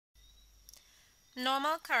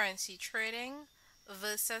Normal currency trading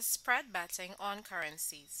versus spread betting on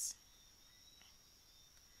currencies.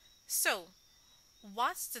 So,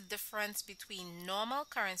 what's the difference between normal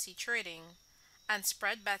currency trading and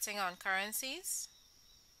spread betting on currencies?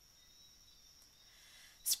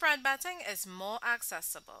 Spread betting is more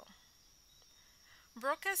accessible.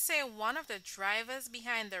 Brokers say one of the drivers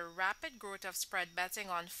behind the rapid growth of spread betting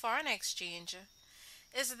on foreign exchange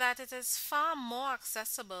is that it is far more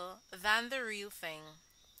accessible than the real thing.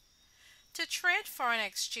 To trade foreign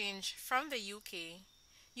exchange from the UK,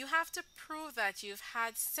 you have to prove that you've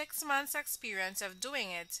had 6 months' experience of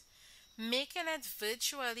doing it, making it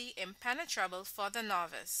virtually impenetrable for the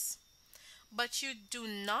novice. But you do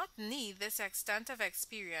not need this extent of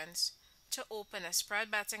experience to open a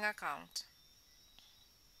spread betting account.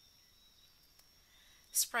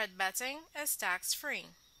 Spread betting is tax free.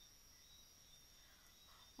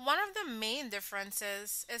 One of the main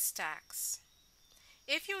differences is tax.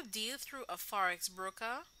 If you deal through a Forex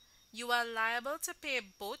broker, you are liable to pay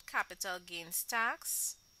both capital gains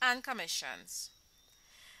tax and commissions.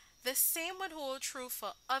 The same would hold true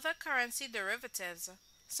for other currency derivatives,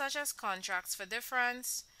 such as contracts for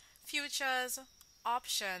difference, futures,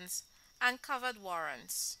 options, and covered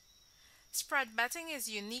warrants. Spread betting is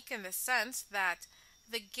unique in the sense that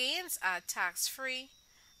the gains are tax free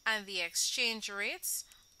and the exchange rates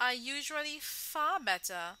are usually far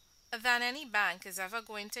better than any bank is ever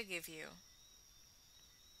going to give you.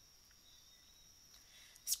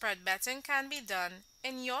 Spread betting can be done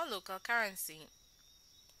in your local currency.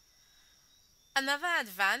 Another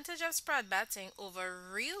advantage of spread betting over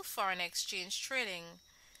real foreign exchange trading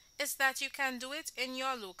is that you can do it in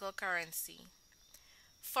your local currency.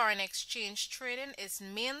 Foreign exchange trading is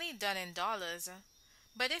mainly done in dollars,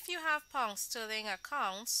 but if you have pound sterling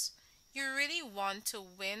accounts, you really want to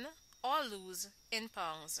win or lose in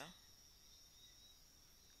pounds.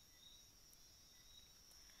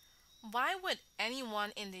 Why would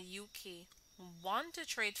anyone in the UK want to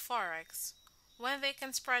trade Forex when they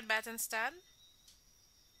can spread bet instead?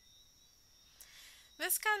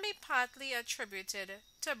 This can be partly attributed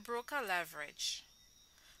to broker leverage.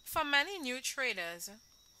 For many new traders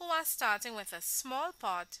who are starting with a small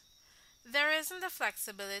pot, there isn't the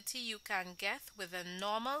flexibility you can get with the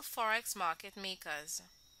normal Forex market makers.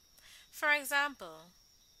 For example,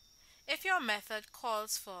 if your method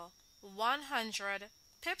calls for 100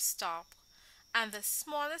 pip stop and the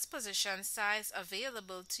smallest position size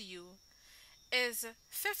available to you is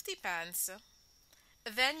 50 pence,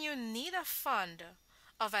 then you need a fund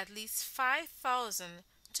of at least 5,000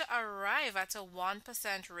 to arrive at a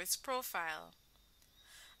 1% risk profile.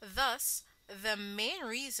 Thus, the main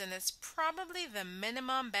reason is probably the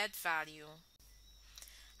minimum bet value.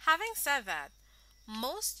 Having said that,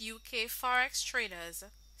 most UK Forex traders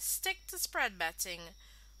stick to spread betting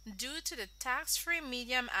due to the tax-free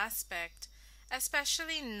medium aspect,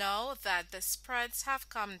 especially now that the spreads have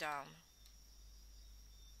come down.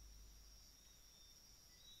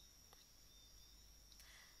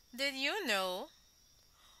 Did you know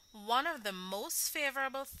one of the most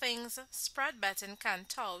favorable things spread betting can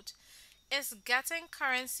tout is getting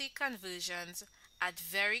currency conversions at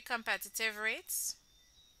very competitive rates?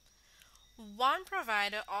 One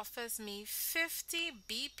provider offers me 50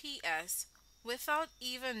 BPS without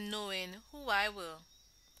even knowing who I were.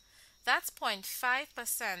 That's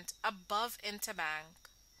 0.5% above interbank.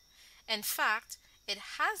 In fact, it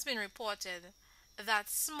has been reported that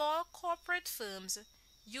small corporate firms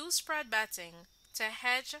use spread betting to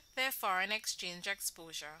hedge their foreign exchange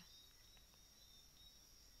exposure.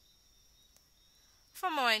 For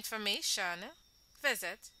more information,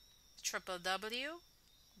 visit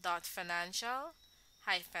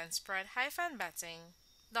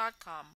www.financial-spread-betting.com.